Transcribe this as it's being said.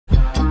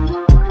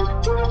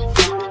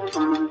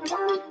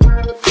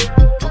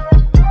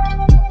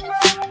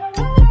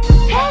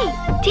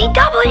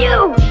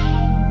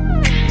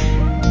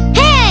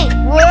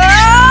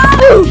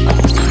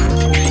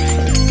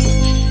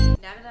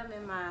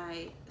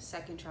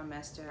second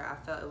trimester, I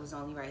felt it was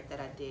only right that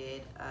I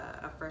did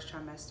a first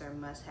trimester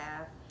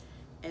must-have.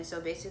 And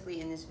so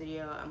basically in this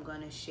video, I'm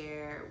going to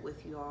share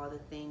with you all the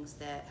things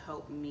that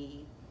helped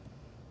me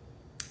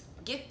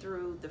get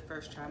through the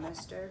first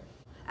trimester.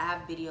 I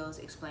have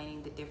videos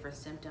explaining the different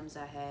symptoms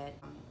I had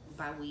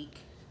by week.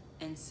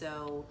 And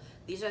so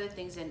these are the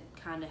things that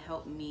kind of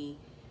helped me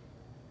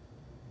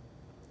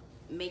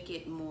make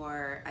it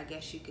more, I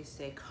guess you could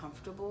say,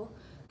 comfortable,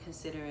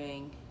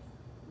 considering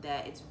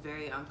that it's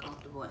very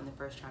uncomfortable in the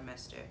first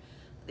trimester.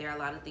 There are a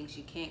lot of things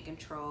you can't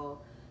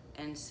control,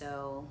 and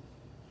so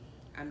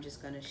I'm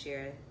just gonna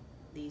share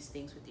these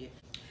things with you.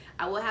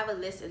 I will have a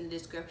list in the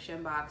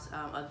description box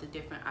of the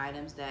different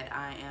items that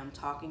I am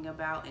talking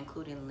about,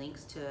 including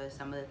links to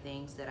some of the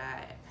things that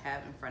I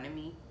have in front of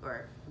me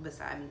or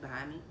beside me,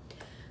 behind me.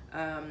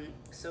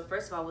 So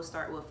first of all, we'll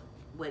start with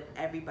what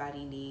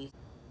everybody needs,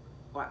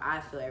 or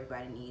I feel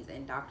everybody needs,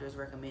 and doctors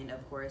recommend,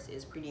 of course,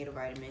 is prenatal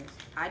vitamins.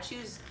 I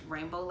choose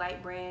Rainbow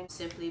Light brand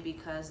simply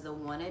because the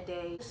one a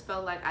day just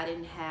felt like I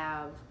didn't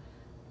have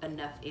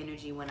enough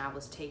energy when I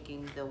was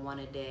taking the one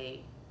a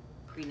day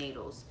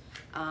prenatals.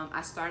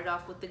 I started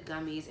off with the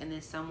gummies, and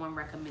then someone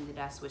recommended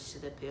I switch to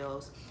the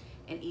pills.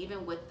 And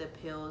even with the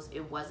pills,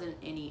 it wasn't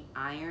any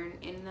iron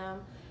in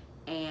them.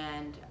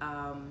 And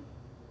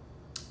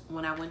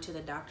when I went to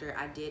the doctor,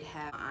 I did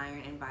have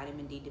iron and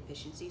vitamin D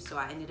deficiency, so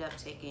I ended up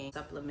taking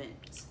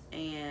supplements.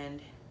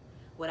 And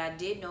what I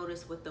did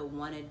notice with the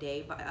one a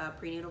day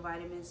prenatal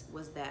vitamins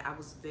was that I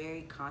was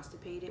very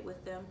constipated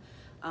with them,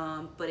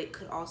 but it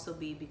could also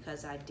be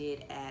because I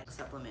did add a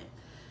supplement.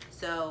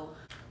 So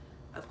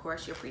of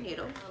course, your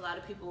prenatal. A lot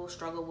of people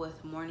struggle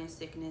with morning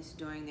sickness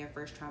during their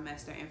first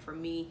trimester, and for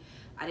me,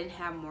 I didn't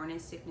have morning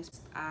sickness.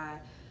 I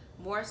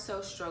more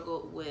so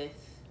struggled with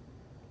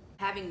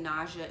having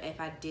nausea if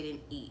I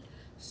didn't eat.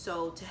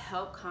 So to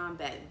help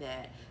combat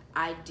that,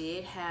 I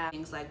did have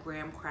things like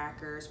graham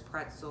crackers,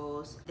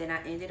 pretzels. Then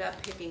I ended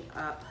up picking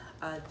up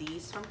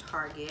these from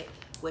Target,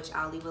 which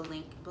I'll leave a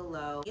link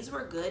below. These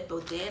were good,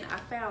 but then I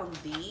found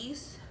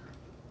these,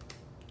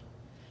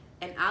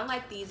 and I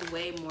like these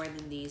way more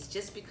than these,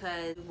 just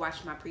because you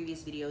watched my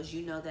previous videos,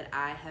 you know that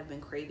I have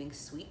been craving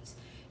sweets,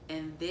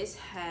 and this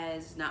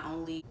has not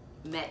only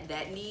met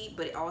that need,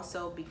 but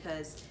also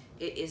because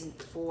it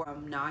isn't for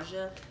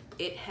nausea,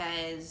 it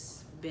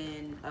has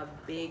been a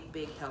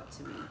big help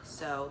to me.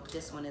 So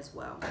this one as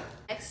well.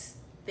 Next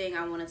thing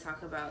I want to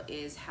talk about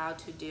is how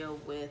to deal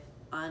with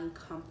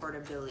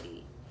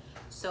uncomfortability.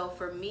 So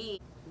for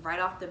me, right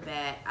off the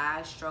bat,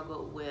 I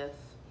struggled with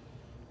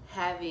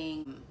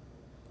having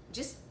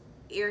just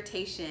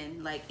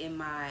irritation like in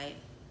my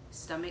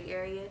stomach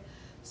area.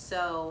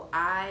 So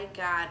I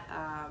got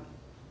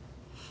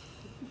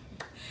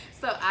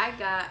I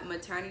got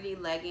maternity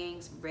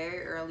leggings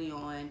very early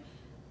on,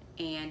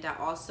 and I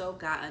also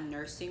got a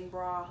nursing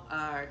bra,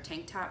 or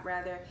tank top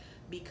rather,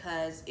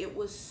 because it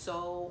was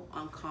so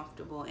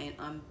uncomfortable and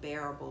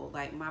unbearable.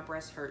 Like my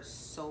breast hurt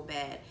so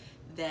bad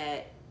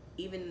that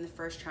even in the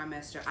first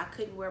trimester, I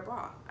couldn't wear a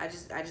bra. I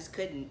just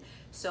couldn't.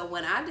 So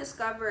when I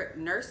discovered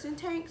nursing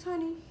tanks,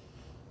 honey,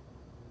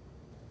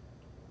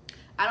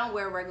 I don't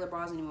wear regular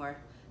bras anymore.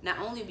 Not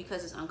only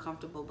because it's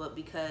uncomfortable, but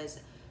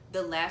because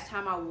the last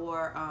time I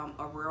wore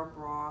a real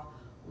bra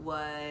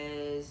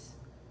was,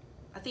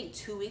 I think,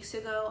 2 weeks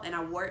ago, and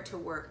I wore it to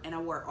work, and I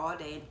wore it all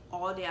day, and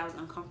all day I was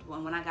uncomfortable.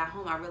 And when I got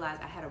home, I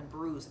realized I had a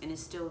bruise, and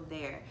it's still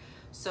there.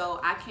 So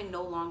I can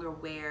no longer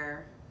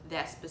wear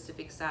that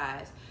specific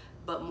size.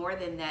 But more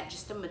than that,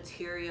 just the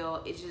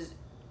material,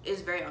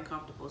 it's very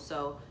uncomfortable.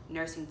 So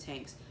nursing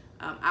tanks.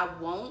 I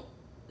won't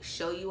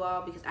show you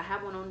all because I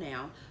have one on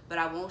now, but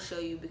I won't show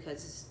you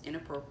because it's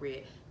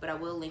inappropriate, but I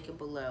will link it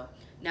below.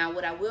 Now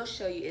what I will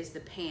show you is the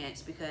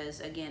pants,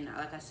 because again,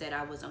 like I said,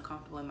 I was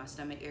uncomfortable in my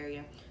stomach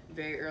area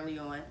very early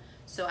on.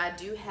 So I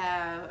do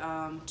have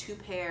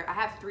I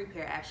have 3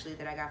 pair actually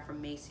that I got from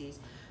Macy's,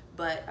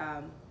 but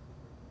I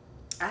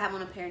have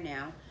on a pair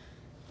now.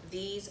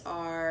 These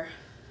are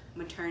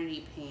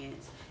maternity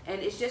pants, and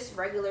it's just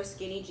regular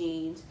skinny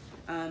jeans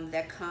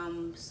that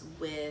comes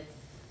with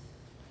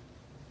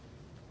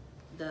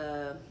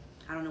the,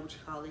 I don't know what you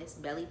call this,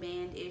 belly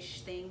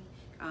band-ish thing,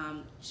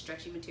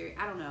 stretchy material.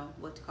 I don't know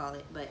what to call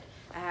it, but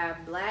I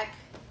have black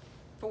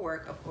for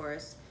work, of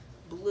course,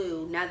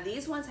 blue. Now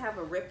these ones have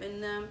a rip in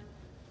them,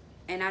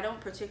 and I don't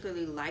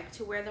particularly like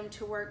to wear them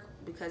to work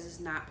because it's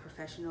not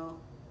professional.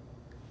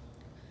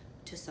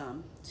 To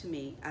some, to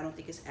me, I don't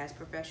think it's as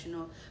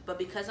professional, but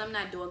because I'm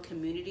not doing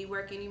community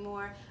work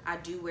anymore, I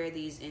do wear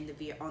these in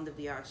the on the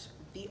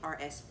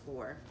VRS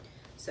floor.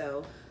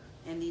 So,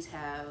 and these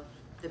have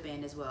the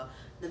band as well.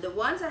 The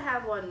ones I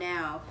have on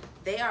now,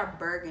 they are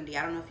burgundy.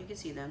 I don't know if you can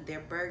see them. They're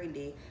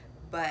burgundy,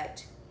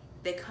 but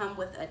they come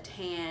with a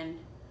tan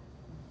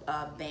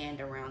band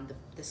around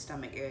the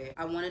stomach area.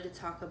 I wanted to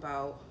talk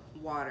about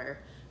water.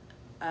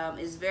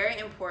 It's very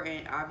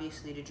important,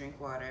 obviously, to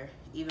drink water,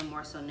 even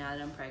more so now that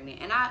I'm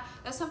pregnant. And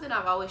that's something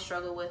I've always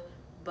struggled with,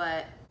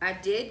 but I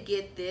did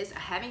get this. I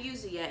haven't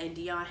used it yet, and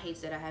Dion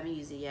hates that I haven't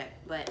used it yet,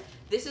 but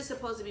this is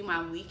supposed to be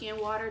my weekend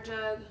water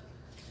jug.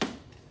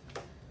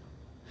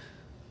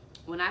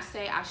 When I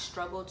say I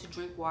struggle to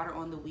drink water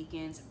on the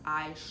weekends,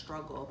 I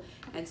struggle.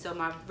 And so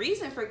my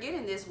reason for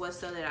getting this was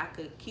so that I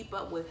could keep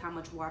up with how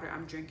much water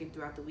I'm drinking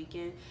throughout the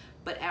weekend.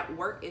 But at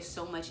work, it's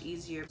so much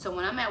easier. So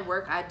when I'm at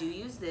work, I do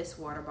use this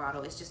water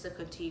bottle. It's just a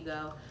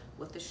Contigo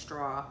with a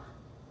straw.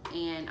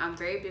 And I'm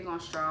very big on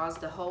straws.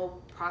 The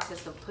whole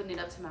process of putting it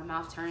up to my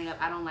mouth, turning it up,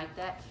 I don't like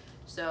that.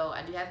 So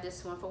I do have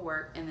this one for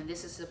work. And then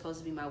this is supposed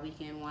to be my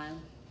weekend one.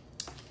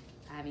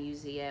 I haven't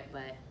used it yet,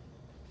 but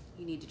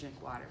you need to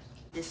drink water.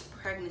 This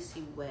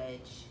pregnancy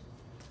wedge,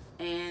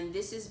 and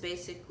this is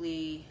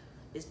basically,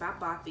 it's by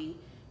Boppy,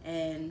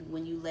 and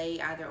when you lay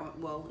either on,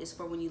 well, it's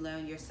for when you lay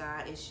on your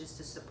side, it's just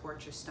to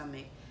support your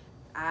stomach.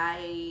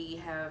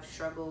 I have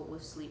struggled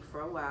with sleep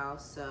for a while,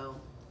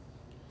 so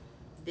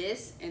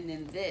this and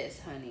then this,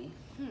 honey,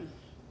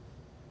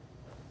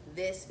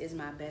 this is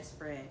my best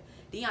friend.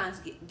 Dion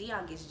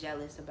gets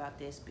jealous about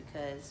this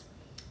because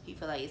he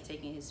feel like it's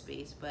taking his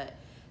space, but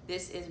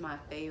this is my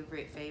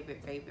favorite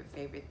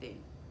thing.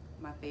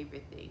 My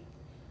favorite thing.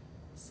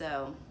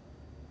 So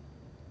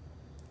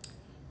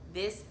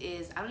this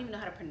is, I don't even know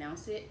how to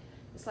pronounce it.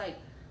 It's like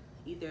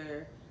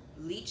either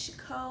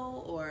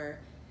Leachco or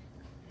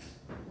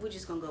we're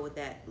just gonna go with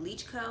that.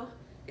 Leachco.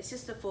 It's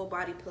just a full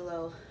body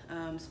pillow,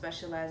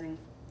 specializing,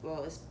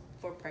 well, it's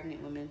for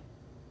pregnant women.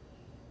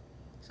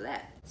 So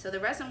that. So the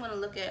rest I'm gonna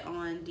look at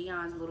on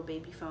Dion's little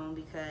baby phone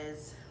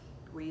because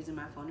we're using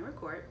my phone to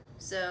record.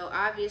 So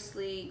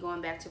obviously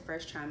going back to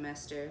first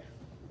trimester,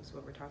 is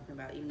what we're talking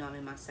about, even though I'm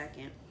in my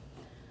second.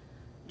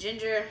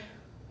 Ginger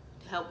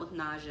to help with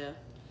nausea.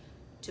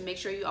 To make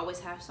sure you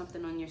always have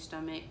something on your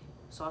stomach,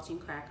 saltine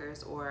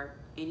crackers or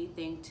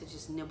anything to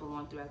just nibble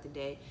on throughout the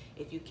day.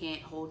 If you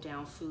can't hold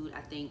down food, I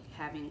think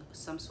having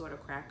some sort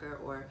of cracker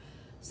or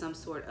some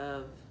sort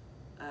of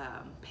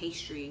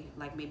pastry,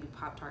 like maybe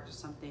Pop-Tarts or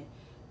something,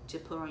 to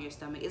put on your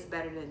stomach is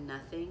better than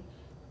nothing.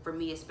 For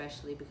me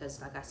especially,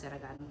 because like I said, I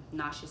got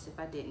nauseous if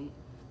I didn't.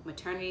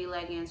 Maternity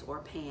leggings or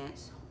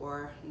pants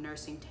or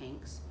nursing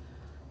tanks.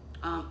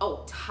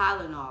 Oh,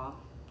 Tylenol.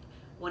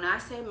 When I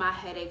say my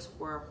headaches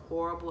were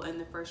horrible in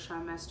the first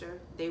trimester,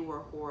 they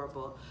were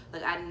horrible.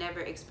 Like I never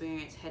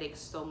experienced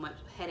headaches so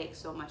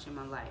much in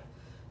my life.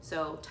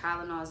 So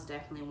Tylenol is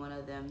definitely one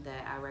of them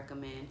that I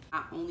recommend.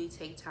 I only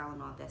take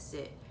Tylenol, that's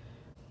it.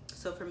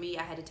 So for me,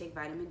 I had to take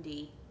vitamin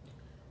D,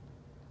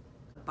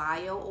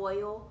 bio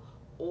oil,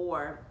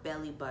 or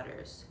belly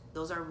butters.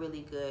 Those are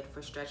really good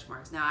for stretch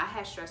marks. Now I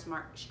had stretch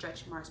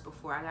marks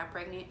before I got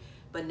pregnant,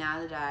 but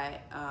now that I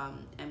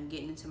am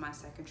getting into my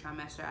second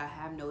trimester, I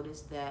have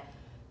noticed that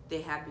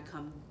they have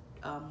become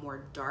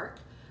more dark.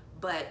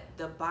 But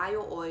the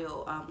bio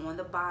oil on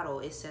the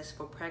bottle, it says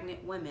for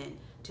pregnant women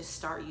to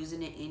start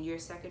using it in your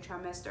second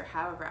trimester.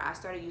 However, I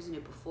started using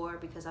it before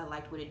because I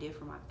liked what it did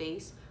for my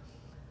face.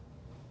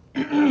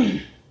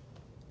 I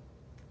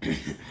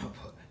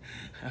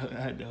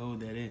had to hold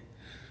that in.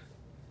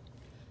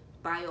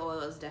 Bio oil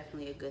is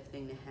definitely a good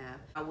thing to have.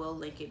 I will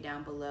link it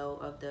down below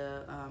of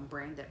the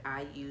brand that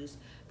I use.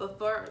 But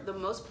for the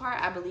most part,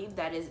 I believe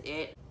that is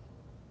it.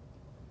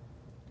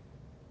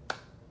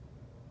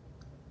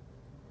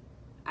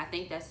 I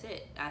think that's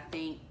it. I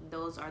think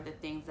those are the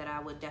things that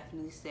I would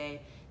definitely say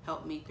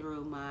helped me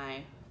through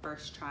my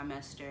first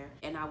trimester.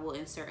 And I will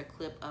insert a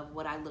clip of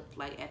what I looked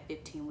like at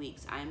 15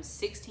 weeks. I am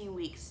 16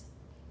 weeks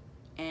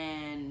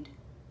and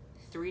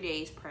 3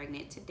 days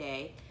pregnant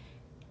today.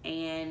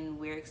 And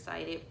we're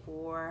excited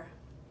for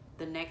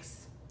the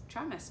next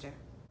trimester.